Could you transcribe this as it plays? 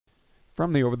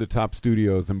From the over-the-top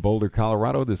studios in Boulder,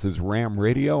 Colorado, this is RAAM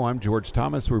Radio. I'm George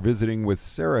Thomas. We're visiting with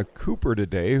Sarah Cooper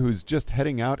today, who's just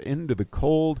heading out into the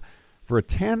cold for a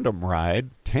tandem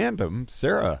ride. Tandem?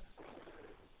 Sarah?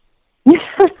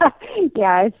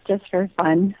 Yeah, it's just for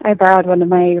fun. I borrowed one of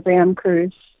my RAAM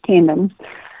Cruise tandems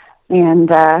and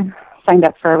signed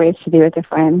up for a race to do with a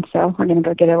friend, so we're going to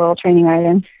go get a little training ride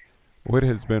in. What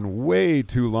has been way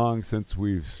too long since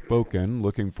we've spoken.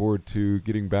 Looking forward to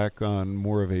getting back on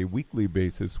more of a weekly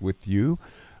basis with you.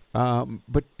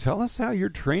 But tell us how your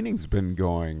training's been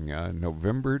going.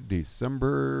 November,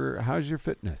 December, how's your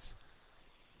fitness?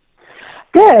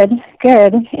 Good.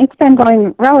 It's been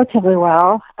going relatively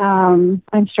well. I'm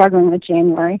struggling with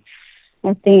January.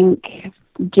 I think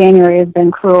January has been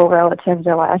cruel relative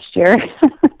to last year.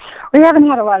 We haven't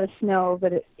had a lot of snow,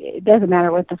 but it doesn't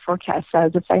matter what the forecast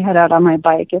says. If I head out on my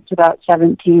bike, it's about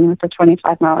 17 with a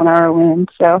 25-mile-an-hour wind.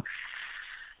 So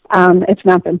it's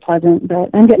not been pleasant, but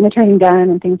I'm getting the training done,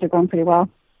 and things are going pretty well.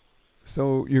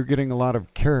 So you're getting a lot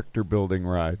of character-building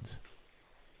rides.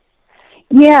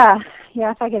 Yeah.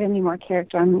 If I get any more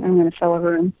character, I'm going to fill a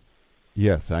room.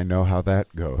 Yes, I know how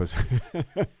that goes.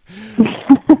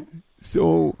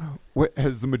 So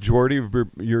has the majority of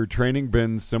your training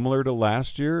been similar to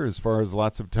last year as far as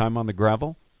lots of time on the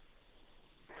gravel?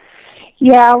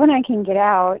 Yeah, when I can get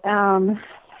out.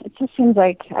 It just seems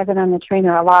like I've been on the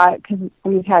trainer a lot because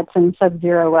we've had some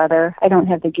sub-zero weather. I don't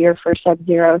have the gear for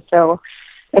sub-zero, so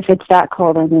if it's that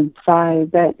cold, I'm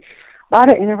inside. But a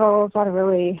lot of intervals, a lot of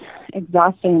really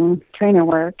exhausting trainer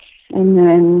work. And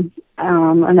then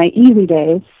on my easy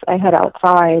days, I head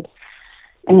outside.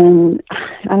 And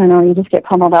I don't know, you just get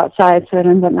pummeled outside, so it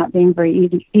ends up not being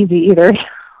very easy either.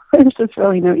 There's just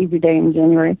really no easy day in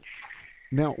January.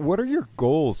 Now, what are your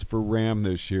goals for RAAM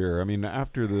this year? I mean,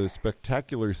 after the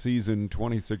spectacular season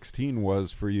 2016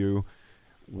 was for you,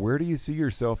 where do you see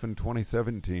yourself in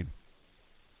 2017?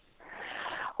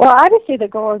 Well, obviously the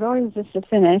goal is always just to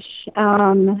finish.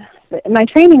 My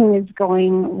training is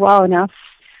going well enough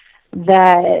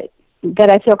that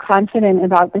I feel confident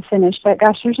about the finish, but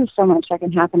gosh, there's just so much that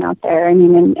can happen out there. I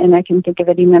mean, and I can think of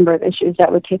any number of issues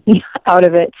that would take me out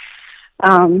of it,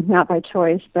 not by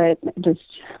choice, but just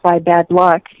by bad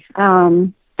luck.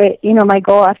 But, my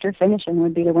goal after finishing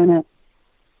would be to win it.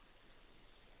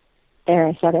 There,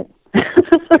 I said it.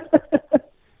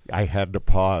 I had to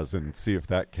pause and see if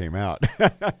that came out.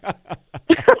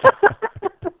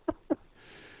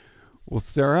 Well,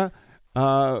 Sarah,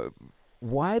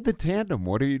 why the tandem?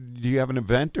 Do you have an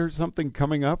event or something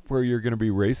coming up where you're going to be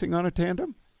racing on a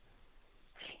tandem?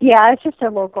 Yeah, it's just a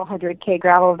local 100K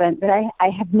gravel event, but I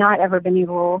have not ever been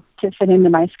able to fit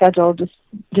into my schedule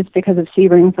just because of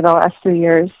Sebring for the last 3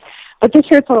 years. But this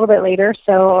year it's a little bit later,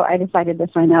 so I decided to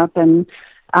sign up, and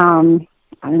I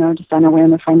don't know, just on a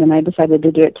whim, a friend and I decided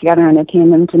to do it together on a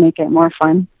tandem to make it more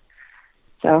fun.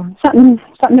 So something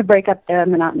to break up the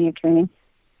monotony of training.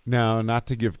 Now, not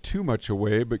to give too much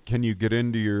away, but can you get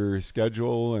into your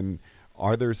schedule, and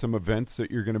are there some events that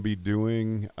you're going to be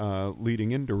doing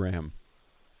leading into RAAM?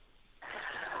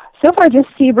 So far, just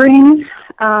Sebring,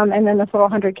 and then this little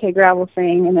 100K gravel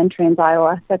thing, and then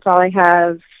Trans-Iowa. That's all I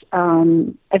have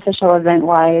official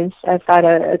event-wise. I've got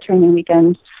a training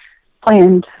weekend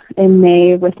planned in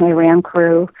May with my RAAM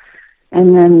crew,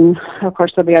 and then, of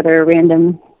course, there'll be other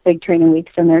random big training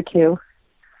weeks in there, too.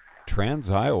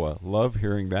 Trans-Iowa. Love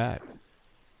hearing that.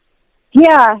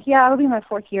 Yeah, it'll be my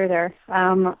 4th year there.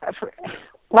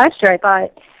 Last year I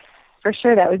thought for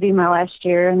sure that would be my last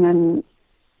year, and then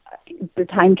the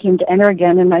time came to enter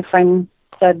again, and my friend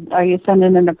said, "Are you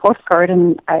sending in a postcard?"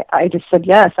 And I just said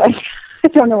yes. I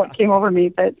don't know what came over me,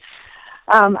 but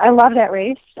I love that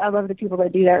race. I love the people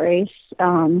that do that race,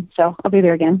 so I'll be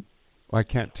there again. Well, I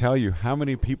can't tell you how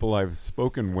many people I've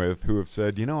spoken with who have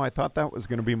said, I thought that was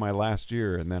going to be my last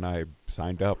year, and then I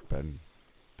signed up, and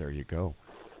there you go.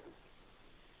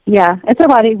 Yeah, it's a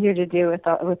lot easier to do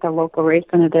with a local race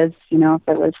than it is, if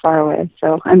it was far away.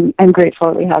 So I'm grateful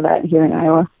that we have that here in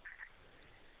Iowa.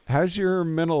 How's your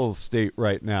mental state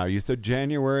right now? You said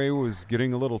January was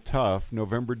getting a little tough.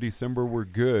 November, December were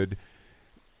good.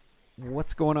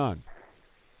 What's going on?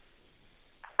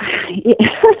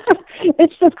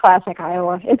 It's just classic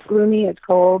Iowa. It's gloomy, it's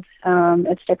cold,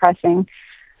 it's depressing.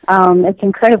 It's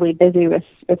incredibly busy with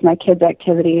my kids'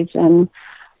 activities, and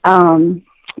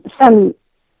some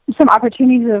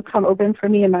opportunities have come open for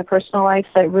me in my personal life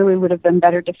that really would have been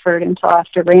better deferred until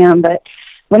after RAAM. But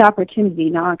when opportunity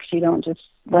knocks, you don't just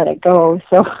let it go.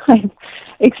 So I'm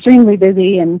extremely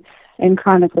busy and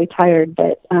chronically tired,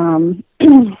 but I'm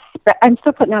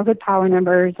still putting out good power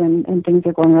numbers, and things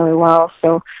are going really well.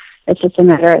 So it's just a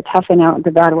matter of toughing out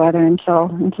the bad weather until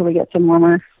we get some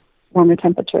warmer. warmer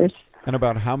temperatures. And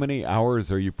about how many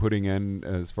hours are you putting in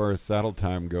as far as saddle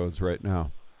time goes right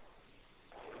now?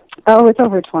 Oh, it's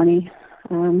over 20.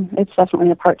 It's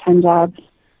definitely a part-time job.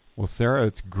 Well, Sarah,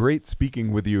 it's great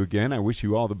speaking with you again. I wish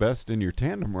you all the best in your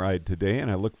tandem ride today, and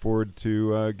I look forward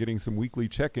to getting some weekly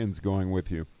check-ins going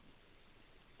with you.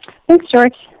 Thanks,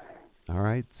 George. All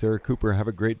right, Sarah Cooper, have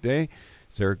a great day.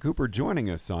 Sarah Cooper joining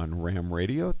us on RAM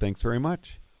Radio. Thanks very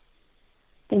much.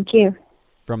 Thank you.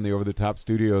 From the over-the-top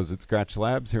studios at Scratch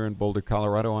Labs here in Boulder,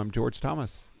 Colorado, I'm George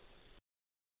Thomas.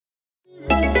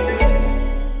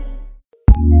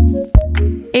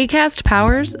 Acast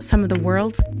powers some of the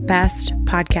world's best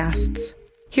podcasts.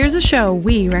 Here's a show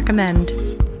we recommend.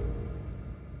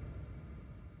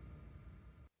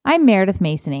 I'm Meredith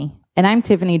Masony. And I'm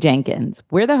Tiffany Jenkins.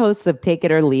 We're the hosts of Take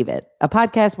It or Leave It, a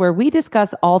podcast where we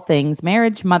discuss all things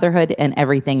marriage, motherhood, and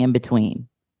everything in between.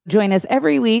 Join us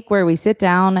every week where we sit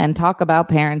down and talk about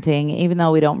parenting, even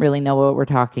though we don't really know what we're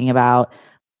talking about.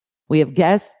 We have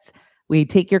guests, we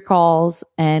take your calls,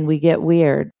 and we get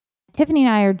weird. Tiffany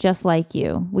and I are just like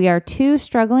you. We are two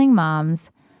struggling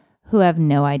moms who have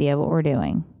no idea what we're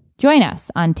doing. Join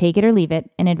us on Take It or Leave It,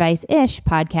 an advice-ish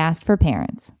podcast for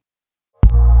parents.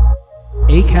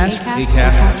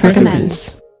 Acast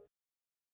recommends.